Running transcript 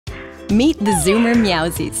Meet the Zoomer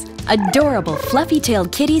Meowzies, adorable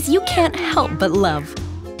fluffy-tailed kitties you can't help but love.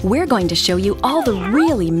 We're going to show you all the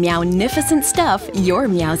really meownificent stuff your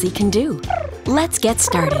Meowsie can do. Let's get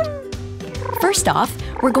started. First off,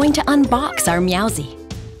 we're going to unbox our Meowsie.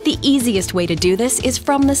 The easiest way to do this is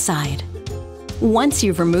from the side. Once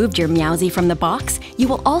you've removed your Meowsie from the box, you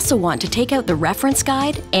will also want to take out the reference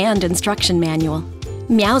guide and instruction manual.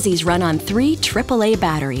 Meowsies run on 3 AAA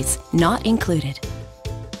batteries, not included.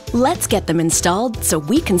 Let's get them installed so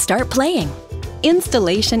we can start playing.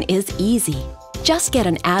 Installation is easy. Just get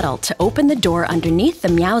an adult to open the door underneath the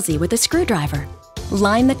Meowsie with a screwdriver.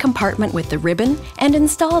 Line the compartment with the ribbon and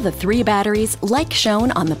install the 3 batteries like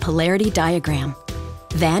shown on the polarity diagram.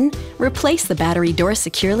 Then, replace the battery door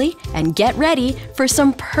securely and get ready for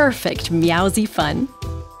some perfect Meowsie fun.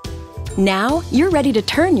 Now, you're ready to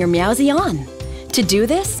turn your Meowsie on. To do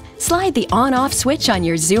this, slide the on-off switch on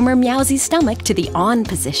your Zoomer Meowsie's stomach to the on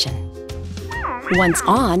position. Once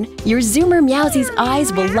on, your Zoomer Meowsie's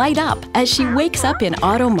eyes will light up as she wakes up in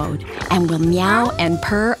auto mode and will meow and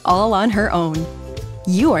purr all on her own.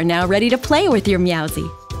 You are now ready to play with your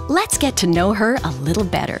Meowsie. Let's get to know her a little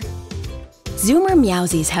better. Zoomer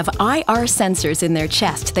Meowsies have IR sensors in their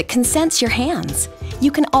chest that can sense your hands.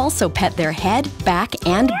 You can also pet their head, back,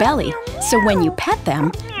 and belly, so when you pet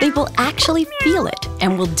them, they will actually feel it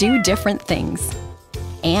and will do different things.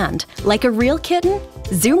 And, like a real kitten,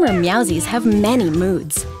 Zoomer Meowsies have many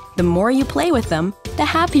moods. The more you play with them, the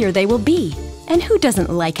happier they will be. And who doesn't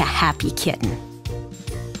like a happy kitten?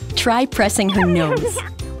 Try pressing her nose.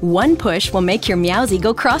 1 push will make your Meowsie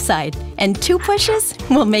go cross-eyed, and 2 pushes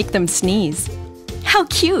will make them sneeze. How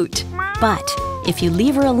cute! But if you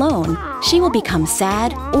leave her alone, she will become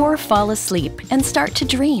sad or fall asleep and start to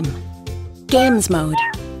dream. Games mode.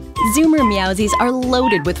 Zoomer Meowsies are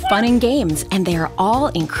loaded with fun and games, and they are all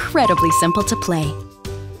incredibly simple to play.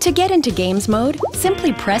 To get into games mode,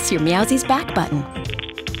 simply press your Meowsie's back button.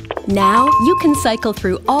 Now, you can cycle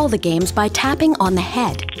through all the games by tapping on the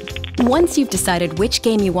head. Once you've decided which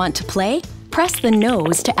game you want to play, press the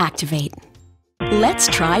nose to activate. Let's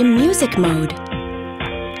try music mode.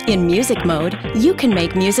 In music mode, you can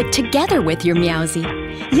make music together with your Meowsie.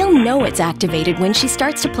 You'll know it's activated when she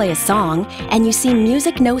starts to play a song and you see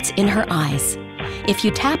music notes in her eyes. If you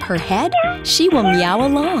tap her head, she will meow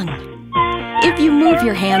along. If you move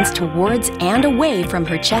your hands towards and away from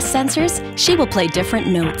her chest sensors, she will play different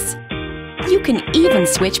notes. You can even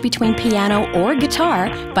switch between piano or guitar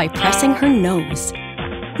by pressing her nose.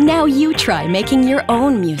 Now you try making your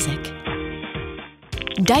own music.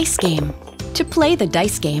 Dice game. To play the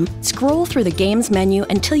dice game, scroll through the games menu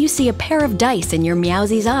until you see a pair of dice in your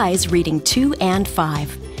Meowsie's eyes reading 2 and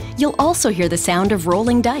 5. You'll also hear the sound of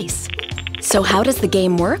rolling dice. So how does the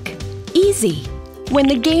game work? Easy! When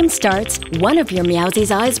the game starts, one of your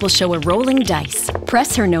Meowsie's eyes will show a rolling dice.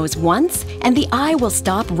 Press her nose once and the eye will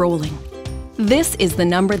stop rolling. This is the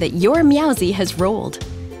number that your Meowsie has rolled.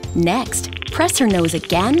 Next, press her nose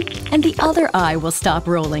again and the other eye will stop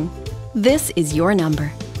rolling. This is your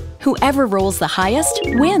number. Whoever rolls the highest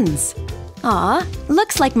wins. Aw,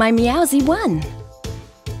 looks like my Meowsie won.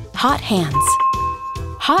 Hot Hands.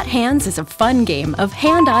 Hot Hands is a fun game of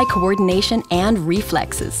hand-eye coordination and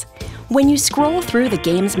reflexes. When you scroll through the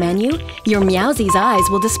games menu, your Meowsie's eyes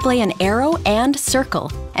will display an arrow and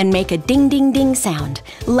circle and make a ding-ding-ding sound,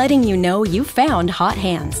 letting you know you found Hot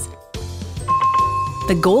Hands.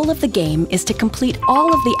 The goal of the game is to complete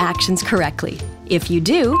all of the actions correctly. If you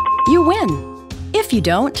do, you win. If you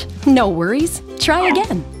don't, no worries, try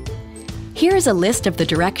again. Here's a list of the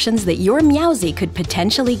directions that your Meowsie could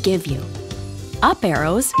potentially give you. Up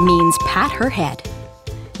arrows means pat her head.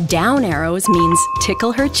 Down arrows means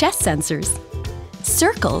tickle her chest sensors.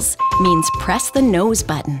 Circles means press the nose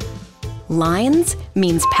button. Lines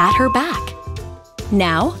means pat her back.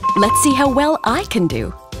 Now, let's see how well I can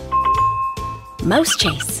do. Mouse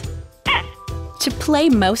Chase. To play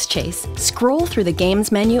Mouse Chase, scroll through the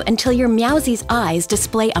games menu until your Meowsie's eyes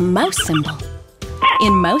display a mouse symbol.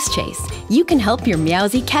 In Mouse Chase, you can help your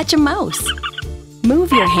Meowsie catch a mouse.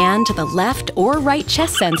 Move your hand to the left or right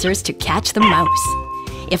chest sensors to catch the mouse.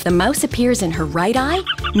 If the mouse appears in her right eye,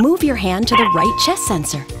 move your hand to the right chest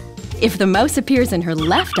sensor. If the mouse appears in her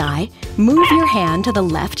left eye, move your hand to the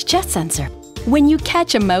left chest sensor. When you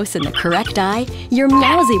catch a mouse in the correct eye, your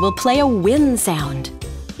Meowsie will play a win sound.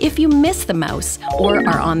 If you miss the mouse or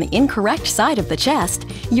are on the incorrect side of the chest,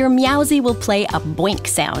 your Meowsie will play a boink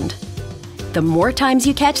sound. The more times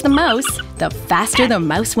you catch the mouse, the faster the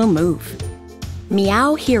mouse will move.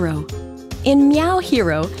 Meow Hero. In Meow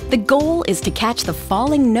Hero, the goal is to catch the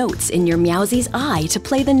falling notes in your Meowsie's eye to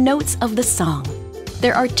play the notes of the song.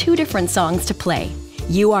 There are 2 different songs to play.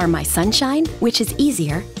 You Are My Sunshine, which is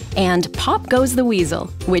easier, and Pop Goes the Weasel,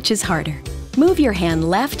 which is harder. Move your hand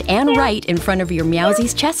left and right in front of your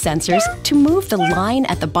Meowsie's chest sensors to move the line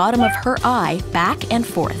at the bottom of her eye back and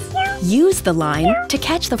forth. Use the line to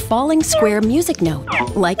catch the falling square music note,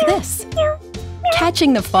 like this.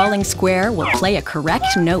 Catching the falling square will play a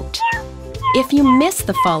correct note. If you miss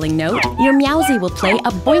the falling note, your Meowsie will play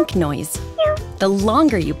a boink noise. The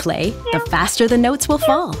longer you play, the faster the notes will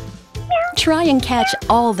fall. Try and catch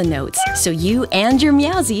all the notes so you and your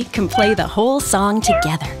Meowsie can play the whole song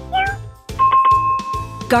together.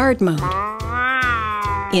 Guard mode.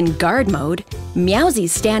 In guard mode, Meowsies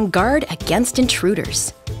stand guard against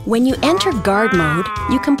intruders. When you enter guard mode,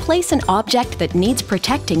 you can place an object that needs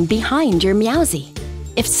protecting behind your Meowsie.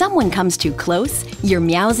 If someone comes too close, your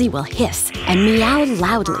Meowsie will hiss and meow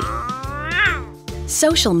loudly.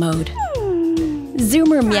 Social mode.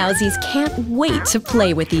 Zoomer Meowzies can't wait to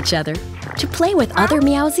play with each other. To play with other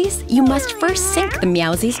Meowsies, you must first sync the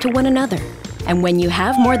Meowsies to one another. And when you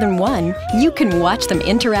have more than one, you can watch them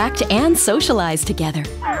interact and socialize together.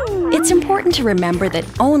 It's important to remember that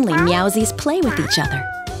only Meowsies play with each other.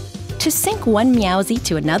 To sync one Meowsie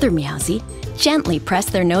to another Meowsie, gently press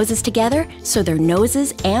their noses together so their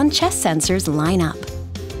noses and chest sensors line up.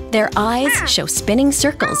 Their eyes show spinning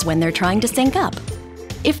circles when they're trying to sync up.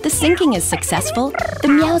 If the syncing is successful, the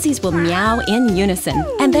Meowsies will meow in unison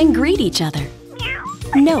and then greet each other.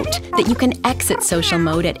 Note that you can exit social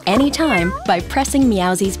mode at any time by pressing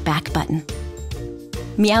Meowsie's back button.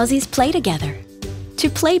 Meowsies play together. To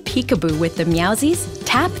play peekaboo with the Meowsies,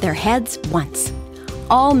 tap their heads once.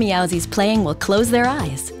 All Meowsies playing will close their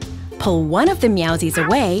eyes. Pull one of the Meowsies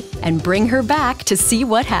away and bring her back to see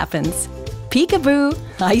what happens. Peekaboo,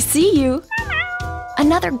 I see you!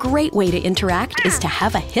 Another great way to interact is to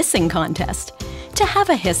have a hissing contest. To have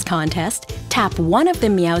a hiss contest, tap one of the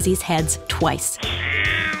Meowsies' heads twice.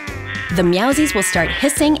 The Meowsies will start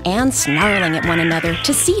hissing and snarling at one another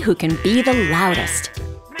to see who can be the loudest.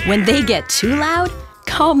 When they get too loud,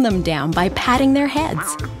 calm them down by patting their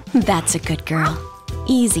heads. That's a good girl.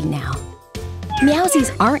 Easy now.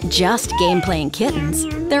 Meowsies aren't just game-playing kittens,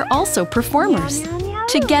 they're also performers.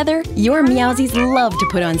 Together, your Meowsies love to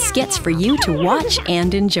put on skits for you to watch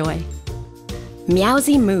and enjoy.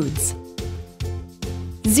 Meowsie moods.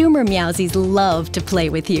 Zoomer Meowzies love to play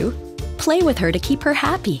with you. Play with her to keep her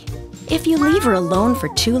happy. If you leave her alone for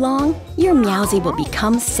too long, your Meowsie will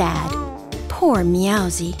become sad. Poor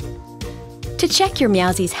Meowsie. To check your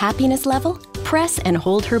Meowsie's happiness level, press and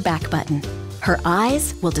hold her back button. Her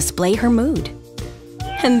eyes will display her mood.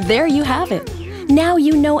 And there you have it. Now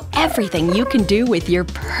you know everything you can do with your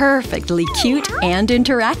perfectly cute and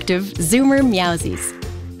interactive Zoomer Meowzies.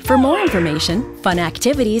 For more information, fun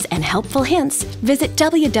activities, and helpful hints, visit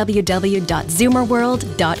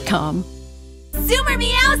www.zoomerworld.com. Zoomer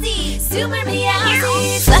Meowzies! Zoomer Meowzies!